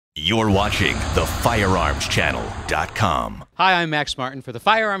You're watching the Firearms Channel.com. Hi, I'm Max Martin for the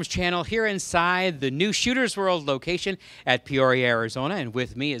Firearms Channel here inside the new Shooters World location at Peoria, Arizona, and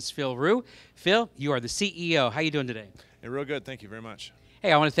with me is Phil Roux. Phil, you are the CEO. How are you doing today? Hey, real good. Thank you very much.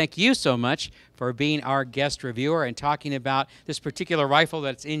 Hey, I want to thank you so much for being our guest reviewer and talking about this particular rifle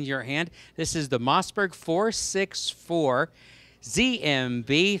that's in your hand. This is the Mossberg 464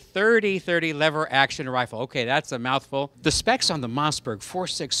 ZMB 30-30 lever action rifle. Okay, that's a mouthful. The specs on the Mossberg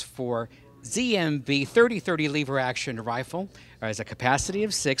 464 ZMB 30-30 lever action rifle has a capacity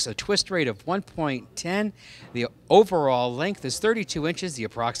of 6, a twist rate of 1.10. The overall length is 32 inches, the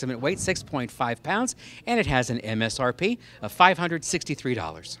approximate weight 6.5 pounds, and it has an MSRP of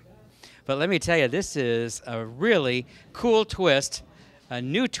 $563. But let me tell you, this is a really cool twist, a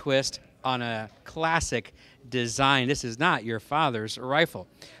new twist on a classic design. This is not your father's rifle.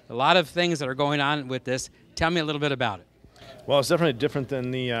 A lot of things that are going on with this. Tell me a little bit about it. Well, it's definitely different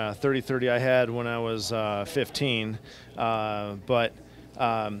than the 30-30 I had when I was 15. Yeah,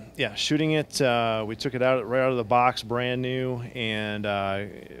 shooting it, we took it right out of the box, brand new. And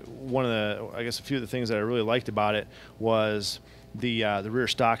one of the, I guess, a few of the things that I really liked about it was the rear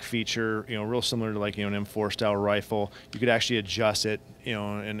stock feature, real similar to like an M4 style rifle. You could actually adjust it,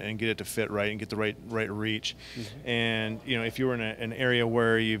 and get it to fit right and get the right reach. Mm-hmm. And if you were in an area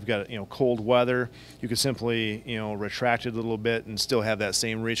where you've got cold weather, you could simply retract it a little bit and still have that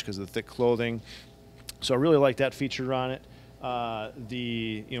same reach because of the thick clothing. So I really like that feature on it. When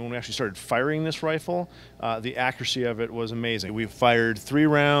we actually started firing this rifle, the accuracy of it was amazing. We fired 3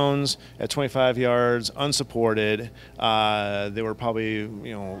 rounds at 25 yards, unsupported. They were probably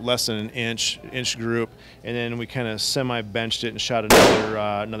less than an inch group, and then we kind of semi-benched it and shot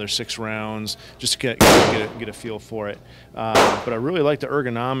another 6 rounds just to get a feel for it. But I really like the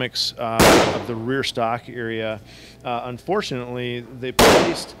ergonomics of the rear stock area. Unfortunately, they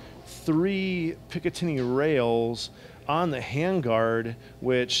placed 3 Picatinny rails on the handguard,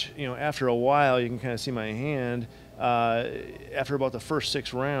 which after a while, you can kind of see my hand, after about the first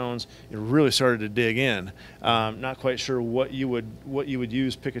 6 rounds, it really started to dig in. Not quite sure what you would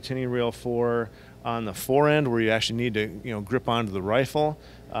use Picatinny rail for on the forend, where you actually need to grip onto the rifle,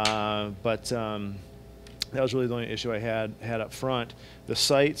 but that was really the only issue I had up front. The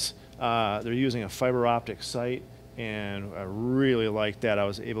sights, they're using a fiber optic sight, and I really liked that. I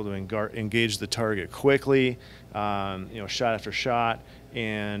was able to engage the target quickly, shot after shot,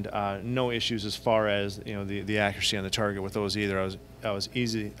 and no issues as far as the accuracy on the target with those either.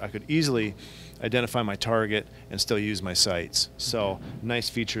 I could easily identify my target and still use my sights. So nice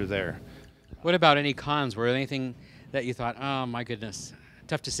feature there. What about any cons? Were there anything that you thought, oh my goodness,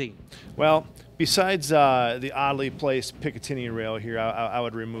 tough to see? Well, besides the oddly placed Picatinny rail here, I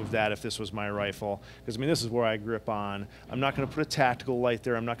would remove that if this was my rifle, because this is where I grip on. I'm not going to put a tactical light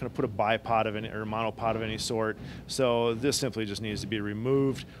there. I'm not going to put a bipod or monopod of any sort. So this simply just needs to be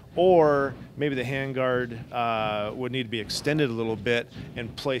removed, or maybe the handguard would need to be extended a little bit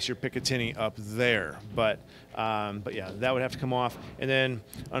and place your Picatinny up there. But yeah, that would have to come off. And then,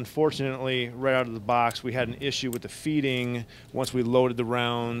 unfortunately, right out of the box, we had an issue with the feeding. Once we loaded the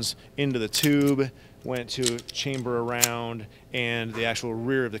rounds into the tube, went to chamber around, and the actual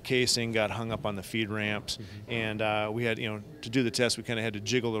rear of the casing got hung up on the feed ramps. Mm-hmm. And we had, to do the test, we kind of had to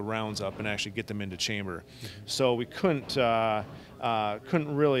jiggle the rounds up and actually get them into chamber. Mm-hmm. So we couldn't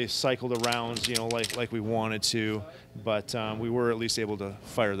really cycle the rounds, like we wanted to, but we were at least able to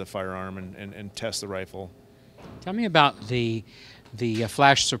fire the firearm and test the rifle. Tell me about the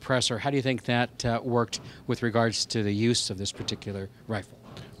flash suppressor. How do you think that worked with regards to the use of this particular rifle?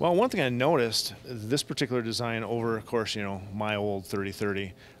 Well, one thing I noticed, this particular design over, of course, my old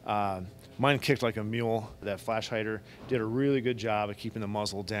 30-30, mine kicked like a mule. That flash hider did a really good job of keeping the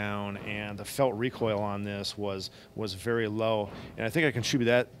muzzle down, and the felt recoil on this was very low. And I think I contribute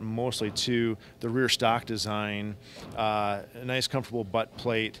that mostly to the rear stock design, a nice comfortable butt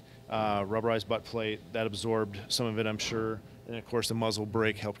plate, rubberized butt plate that absorbed some of it, I'm sure. And of course, the muzzle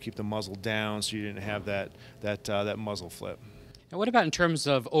brake helped keep the muzzle down, so you didn't have that muzzle flip. Now, what about in terms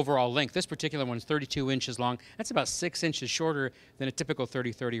of overall length? This particular one is 32 inches long. That's about 6 inches shorter than a typical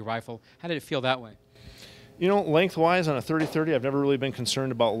 30-30 rifle. How did it feel that way? Lengthwise on a 30-30, I've never really been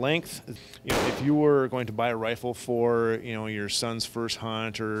concerned about length. If you were going to buy a rifle for, your son's first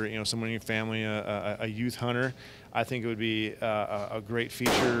hunt, or, someone in your family, a youth hunter, I think it would be a great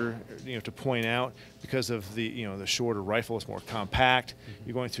feature, to point out because of the shorter rifle. It's more compact.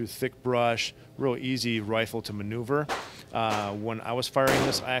 You're going through thick brush, real easy rifle to maneuver. When I was firing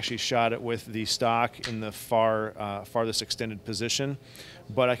this, I actually shot it with the stock in the farthest extended position,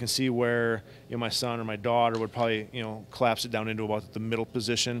 but I can see where my son or my daughter would probably collapse it down into about the middle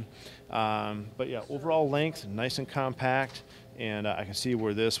position. But yeah, overall length, nice and compact. And I can see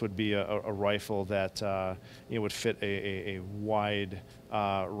where this would be a rifle that would fit a wide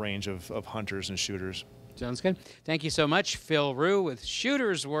range of hunters and shooters. Sounds good. Thank you so much, Phil Roux with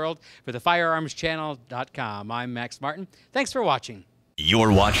Shooter's World for the firearmschannel.com. I'm Max Martin. Thanks for watching.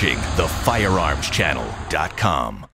 You're watching the firearmschannel.com.